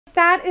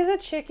That is a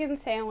chicken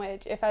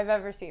sandwich if I've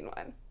ever seen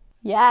one.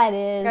 Yeah, it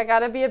is. I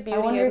gotta be a beauty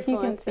influencer. I wonder if you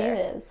can see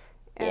this.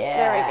 Yeah.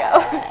 There we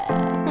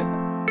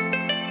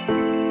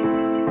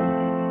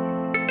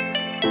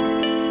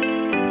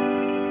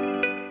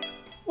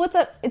go. What's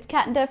up? It's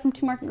Kat and Dev from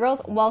Two Market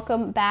Girls.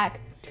 Welcome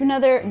back to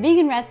another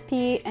vegan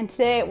recipe. And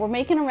today we're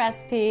making a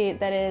recipe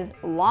that is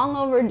long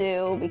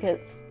overdue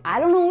because I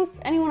don't know if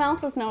anyone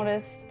else has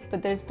noticed,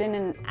 but there's been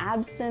an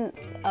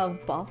absence of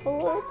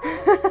buffalo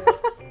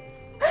sauce.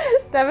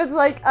 Devin's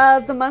like,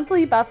 the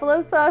monthly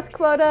buffalo sauce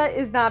quota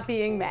is not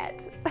being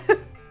met.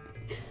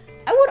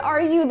 I would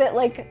argue that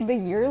like the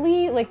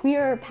yearly, like we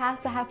are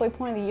past the halfway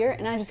point of the year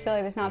and I just feel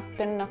like there's not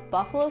been enough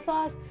buffalo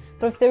sauce.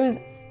 But if there was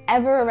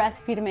ever a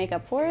recipe to make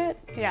up for it.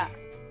 Yeah.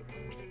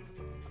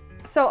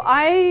 So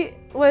I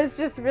was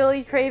just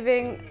really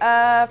craving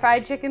a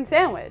fried chicken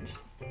sandwich.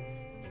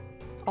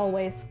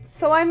 Always.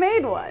 So I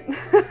made one.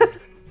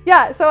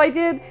 Yeah, so I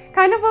did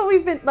kind of what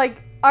we've been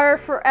like, our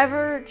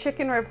forever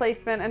chicken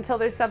replacement until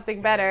there's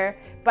something better,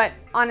 but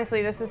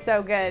honestly this is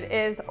so good,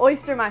 is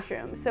oyster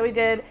mushrooms. So we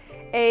did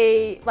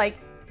a like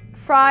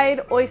fried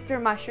oyster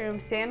mushroom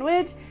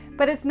sandwich,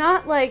 but it's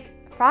not like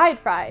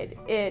fried,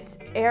 it's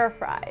air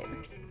fried.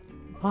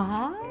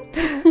 What?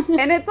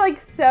 And it's like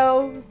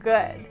so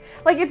good.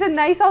 Like it's a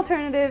nice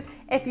alternative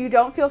if you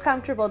don't feel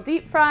comfortable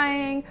deep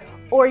frying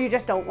or you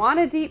just don't want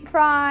to deep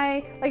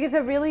fry. Like it's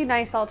a really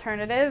nice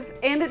alternative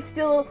and it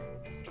still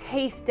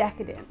tastes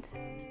decadent.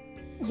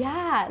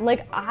 Yeah,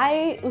 like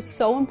I was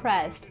so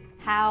impressed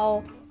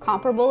how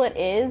comparable it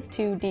is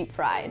to deep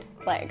fried.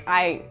 Like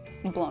I'm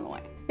blown away.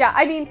 Yeah,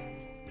 I mean,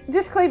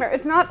 disclaimer,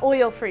 it's not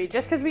oil free.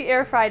 Just because we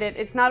air fried it,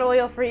 it's not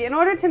oil free. In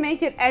order to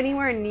make it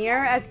anywhere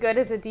near as good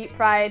as a deep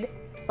fried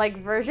like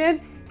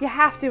version, you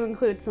have to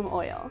include some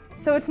oil.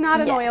 So it's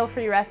not an oil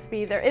free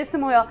recipe. There is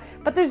some oil,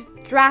 but there's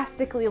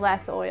drastically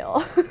less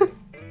oil.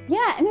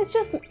 Yeah, and it's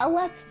just a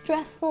less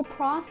stressful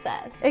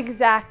process.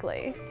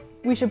 Exactly.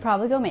 We should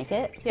probably go make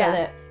it so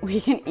that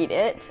we can eat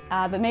it.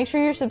 But make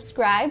sure you're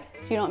subscribed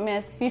so you don't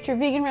miss future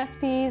vegan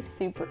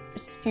recipes,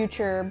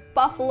 future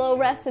buffalo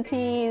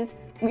recipes.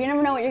 You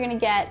never know what you're gonna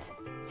get.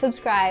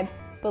 Subscribe,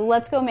 but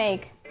let's go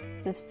make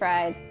this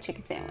fried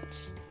chicken sandwich.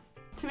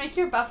 To make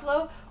your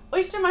buffalo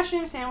oyster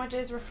mushroom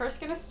sandwiches, we're first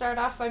gonna start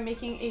off by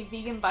making a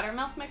vegan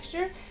buttermilk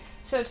mixture.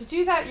 So to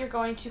do that, you're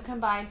going to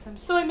combine some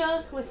soy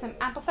milk with some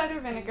apple cider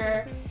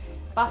vinegar,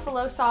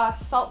 buffalo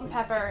sauce, salt and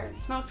pepper,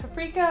 smoked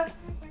paprika,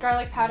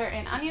 garlic powder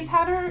and onion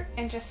powder,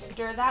 and just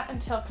stir that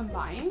until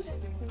combined.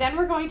 Then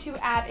we're going to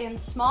add in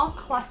small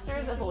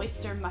clusters of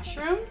oyster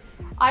mushrooms.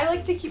 I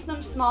like to keep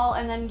them small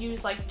and then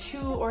use like 2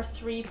 or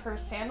 3 per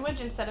sandwich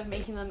instead of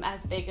making them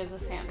as big as a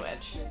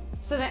sandwich.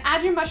 So then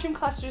add your mushroom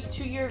clusters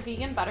to your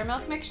vegan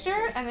buttermilk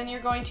mixture, and then you're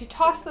going to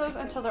toss those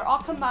until they're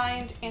all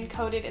combined and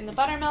coated in the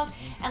buttermilk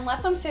and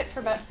let them sit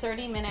for about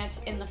 30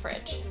 minutes in the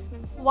fridge.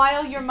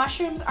 While your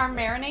mushrooms are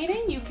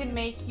marinating, you can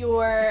make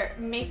your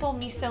maple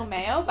miso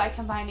mayo by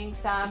combining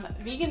some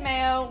vegan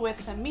mayo with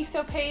some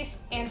miso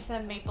paste and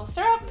some maple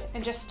syrup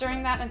and just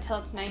stirring that until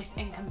it's nice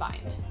and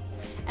combined.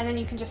 And then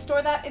you can just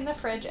store that in the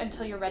fridge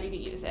until you're ready to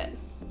use it.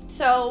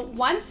 So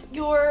once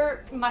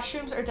your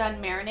mushrooms are done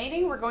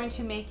marinating, we're going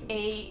to make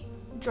a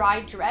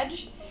dry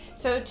dredge.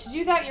 So to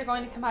do that, you're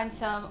going to combine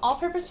some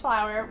all-purpose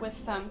flour with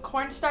some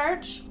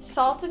cornstarch,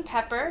 salt and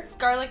pepper,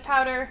 garlic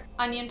powder,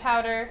 onion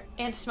powder,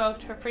 and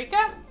smoked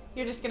paprika.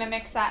 You're just gonna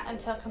mix that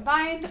until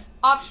combined.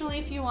 Optionally,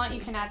 if you want,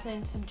 you can add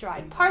in some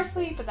dried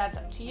parsley, but that's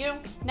up to you.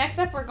 Next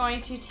up, we're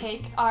going to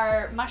take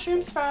our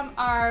mushrooms from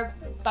our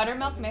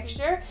buttermilk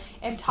mixture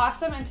and toss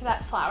them into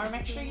that flour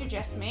mixture you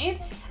just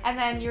made. And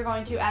then you're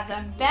going to add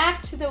them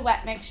back to the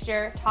wet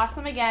mixture, toss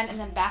them again, and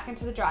then back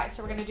into the dry.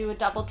 So we're gonna do a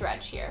double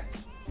dredge here.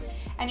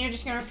 And you're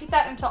just gonna repeat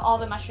that until all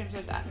the mushrooms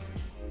are done.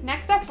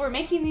 Next up, we're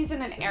making these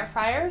in an air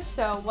fryer.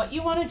 So what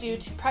you wanna do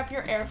to prep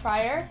your air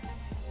fryer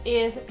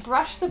is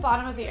brush the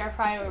bottom of the air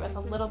fryer with a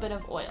little bit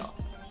of oil.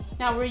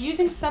 Now we're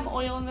using some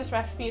oil in this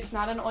recipe, it's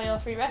not an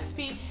oil-free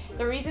recipe.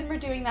 The reason we're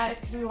doing that is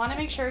because we want to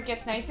make sure it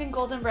gets nice and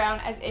golden brown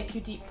as if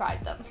you deep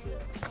fried them.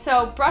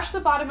 So brush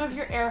the bottom of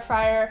your air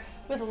fryer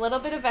with a little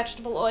bit of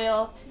vegetable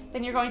oil,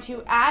 then you're going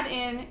to add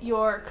in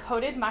your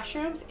coated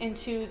mushrooms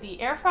into the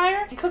air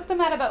fryer and cook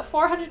them at about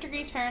 400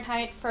 degrees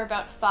Fahrenheit for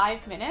about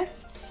 5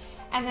 minutes.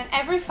 And then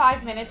every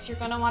 5 minutes, you're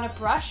gonna wanna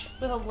brush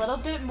with a little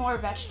bit more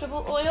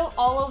vegetable oil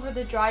all over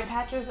the dry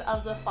patches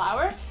of the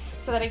flour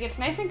so that it gets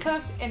nice and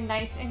cooked and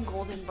nice and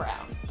golden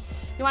brown.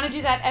 You wanna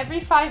do that every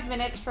 5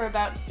 minutes for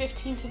about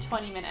 15 to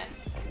 20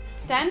 minutes.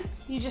 Then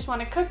you just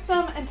wanna cook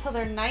them until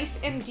they're nice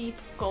and deep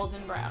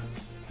golden brown.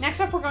 Next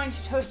up, we're going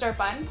to toast our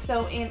buns.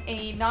 So in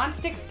a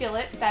non-stick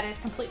skillet that is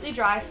completely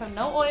dry, so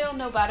no oil,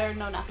 no butter,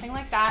 no nothing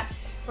like that,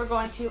 we're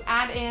going to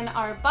add in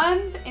our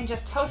buns and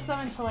just toast them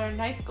until they're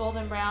nice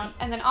golden brown.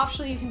 And then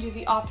optionally you can do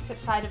the opposite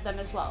side of them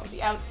as well,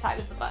 the outside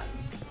of the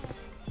buns.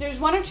 There's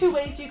 1 or 2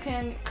 ways you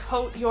can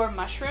coat your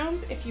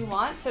mushrooms if you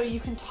want. So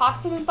you can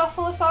toss them in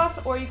buffalo sauce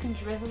or you can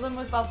drizzle them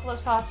with buffalo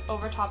sauce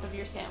over top of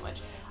your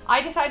sandwich.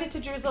 I decided to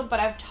drizzle,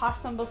 but I've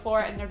tossed them before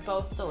and they're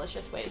both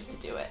delicious ways to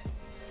do it.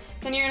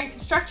 Then you're going to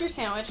construct your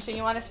sandwich. So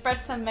you want to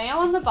spread some mayo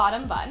on the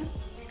bottom bun.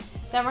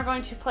 Then we're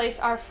going to place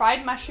our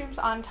fried mushrooms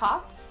on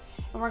top.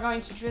 And we're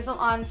going to drizzle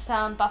on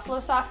some buffalo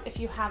sauce if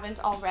you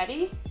haven't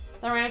already.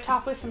 Then we're going to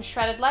top with some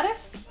shredded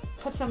lettuce.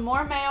 Put some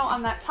more mayo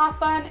on that top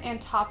bun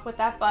and top with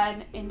that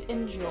bun and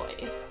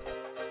enjoy.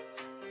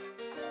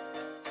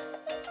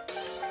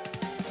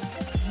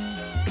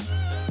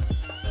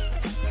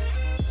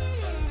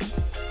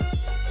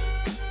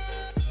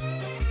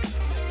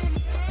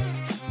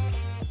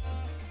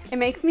 It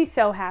makes me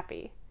so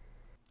happy.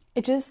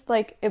 It just,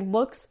 like, it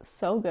looks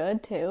so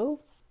good, too.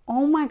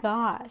 Oh my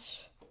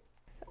gosh.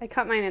 I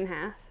cut mine in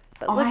half.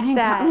 But Oh, look I didn't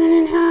at that. cut mine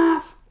in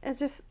half.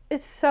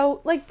 It's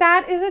so, like,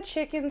 that is a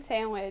chicken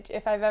sandwich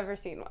if I've ever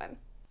seen one.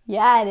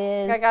 Yeah, it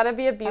is. I gotta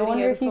be a beauty influencer. I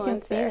wonder if you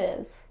can see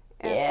this.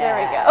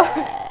 Yeah.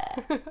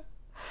 There we go.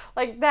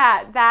 Like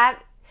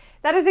that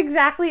is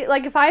exactly,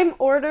 like, if I'm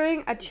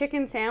ordering a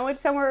chicken sandwich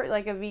somewhere,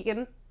 like a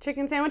vegan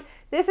chicken sandwich,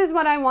 this is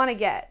what I want to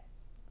get.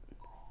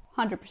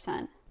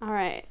 100%. All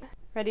right.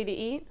 Ready to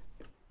eat?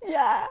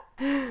 Yeah.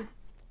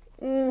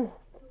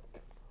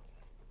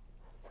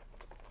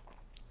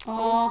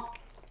 Oh,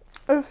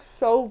 it's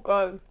so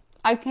good.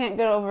 I can't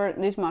get over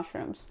these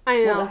mushrooms.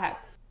 I know. What the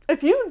heck?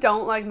 If you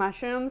don't like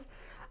mushrooms,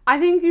 I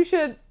think you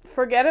should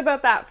forget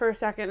about that for a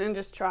second and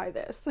just try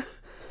this.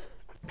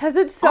 Because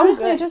it's so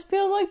Honestly, good. it just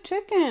feels like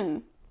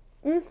chicken.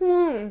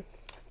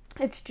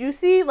 It's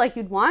juicy, like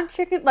you'd want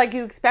chicken, like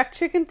you expect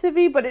chicken to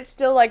be, but it's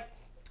still, like,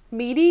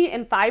 meaty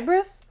and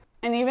fibrous.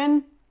 And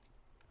even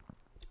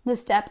the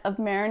step of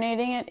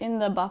marinating it in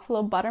the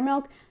buffalo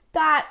buttermilk,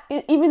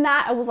 even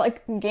that, it was,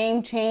 like,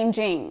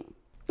 game-changing.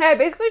 Yeah, I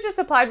basically just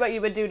applied what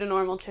you would do to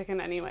normal chicken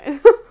anyway.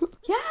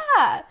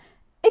 Yeah,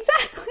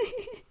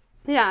 exactly.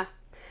 Yeah.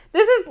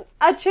 This is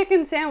a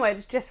chicken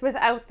sandwich just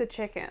without the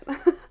chicken.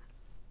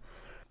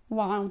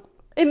 Wow.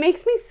 It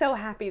makes me so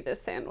happy,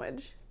 this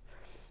sandwich.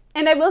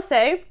 And I will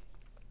say,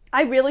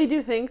 I really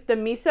do think the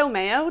miso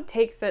mayo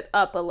takes it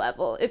up a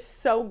level. It's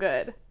so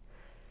good.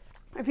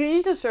 If you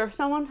need to serve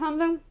someone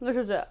something, this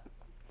is it.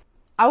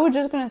 I was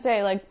just going to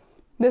say, like,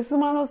 this is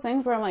one of those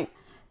things where I'm like,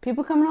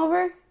 people coming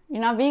over,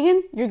 you're not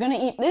vegan, you're going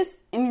to eat this,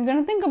 and you're going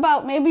to think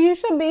about maybe you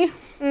should be.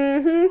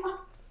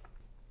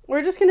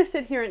 We're just going to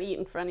sit here and eat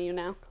in front of you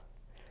now.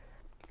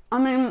 I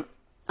mean,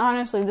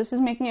 honestly, this is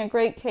making a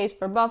great case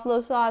for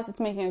buffalo sauce. It's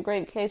making a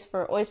great case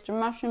for oyster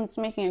mushrooms. It's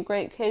making a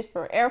great case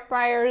for air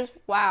fryers.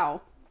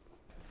 Wow.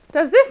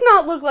 Does this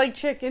not look like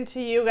chicken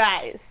to you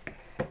guys?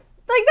 Like,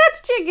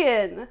 that's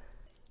chicken.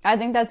 I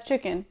think that's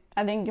chicken.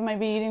 I think you might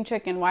be eating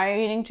chicken. Why are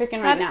you eating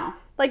chicken right now?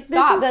 Like,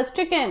 Stop, that's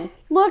chicken.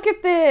 Look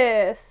at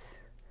this.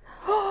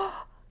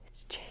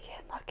 It's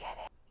chicken. Look at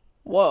it.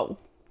 Whoa.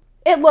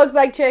 It looks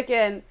like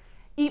chicken.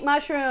 Eat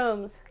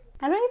mushrooms.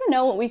 I don't even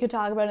know what we could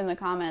talk about in the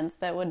comments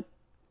that would,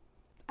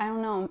 I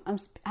don't know.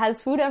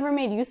 Has food ever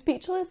made you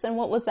speechless? And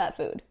what was that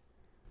food?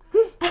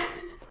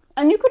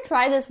 And you could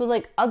try this with,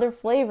 like, other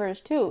flavors,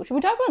 too. Should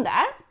we talk about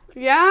that?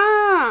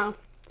 Yeah.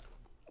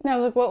 And I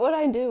was like, what would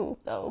I do,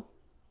 though?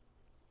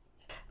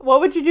 What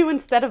would you do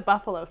instead of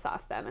buffalo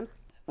sauce, Devin?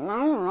 I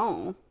don't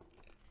know.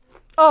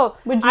 Oh,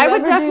 I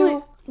would ever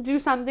definitely do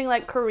something,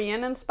 like,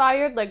 Korean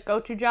inspired, like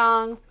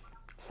gochujang,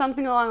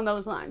 something along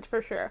those lines,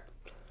 for sure.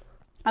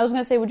 I was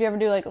going to say, would you ever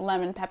do, like,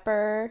 lemon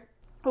pepper?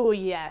 Oh,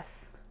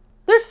 yes.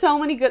 There's so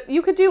many good...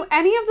 You could do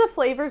any of the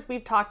flavors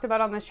we've talked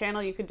about on this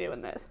channel, you could do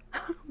in this.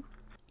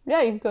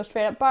 Yeah, you could go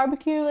straight up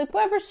barbecue, like,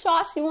 whatever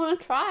sauce you want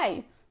to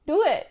try.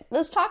 Do it.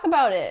 Let's talk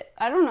about it.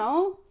 I don't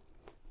know.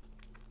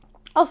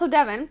 Also,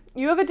 Devin,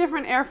 you have a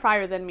different air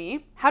fryer than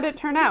me. How did it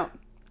turn out?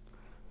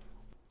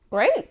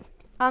 Great.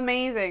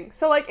 Amazing.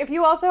 So, like, if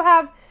you also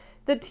have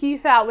the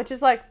Tefal, which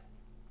is, like,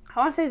 I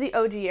want to say the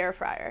OG air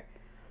fryer,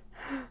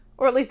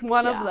 or at least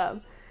one of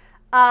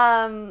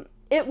them,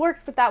 it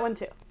works with that one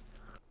too.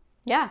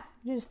 Yeah,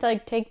 you just,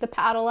 like, take the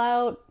paddle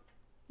out,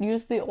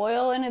 use the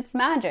oil, and it's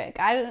magic.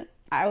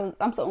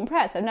 I'm so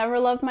impressed. I've never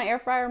loved my air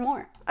fryer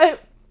more.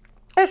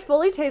 It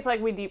fully tastes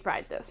like we deep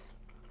fried this.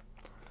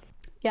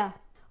 Yeah.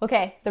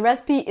 Okay, the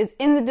recipe is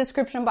in the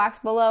description box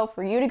below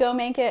for you to go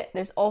make it.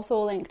 There's also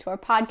a link to our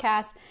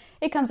podcast.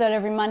 It comes out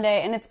every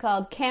Monday, and it's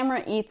called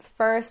Camera Eats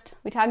First.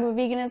 We talk about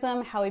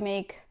veganism, how we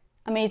make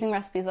amazing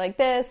recipes like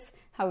this,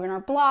 how we run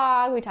our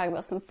blog. We talk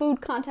about some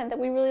food content that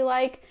we really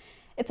like.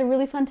 It's a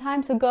really fun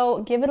time, so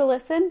go give it a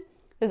listen.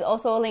 There's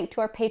also a link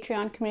to our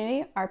Patreon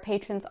community. Our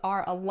patrons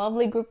are a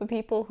lovely group of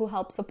people who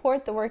help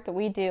support the work that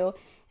we do,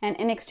 and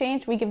in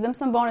exchange, we give them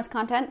some bonus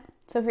content.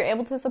 So if you're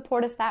able to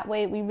support us that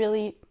way, we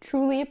really,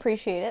 truly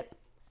appreciate it.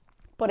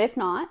 But if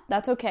not,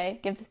 that's okay.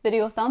 Give this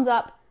video a thumbs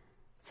up,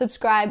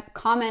 subscribe,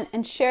 comment,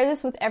 and share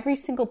this with every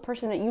single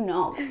person that you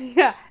know.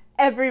 Yeah,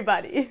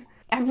 everybody.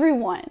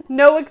 Everyone.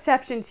 No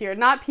exceptions here.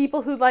 Not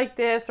people who like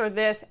this or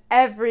this.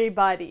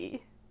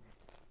 Everybody.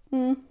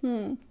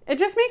 It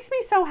just makes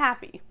me so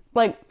happy.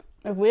 Like,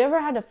 if we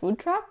ever had a food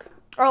truck?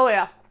 Oh,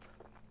 yeah.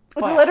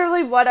 It's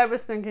literally what I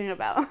was thinking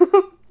about.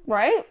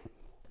 Right?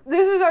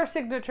 This is our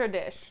signature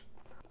dish.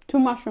 2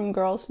 mushroom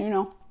girls, you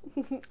know.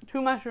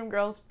 2 mushroom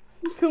girls.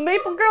 2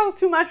 maple girls,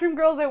 2 mushroom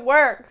girls, it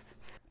works.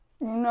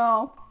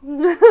 No.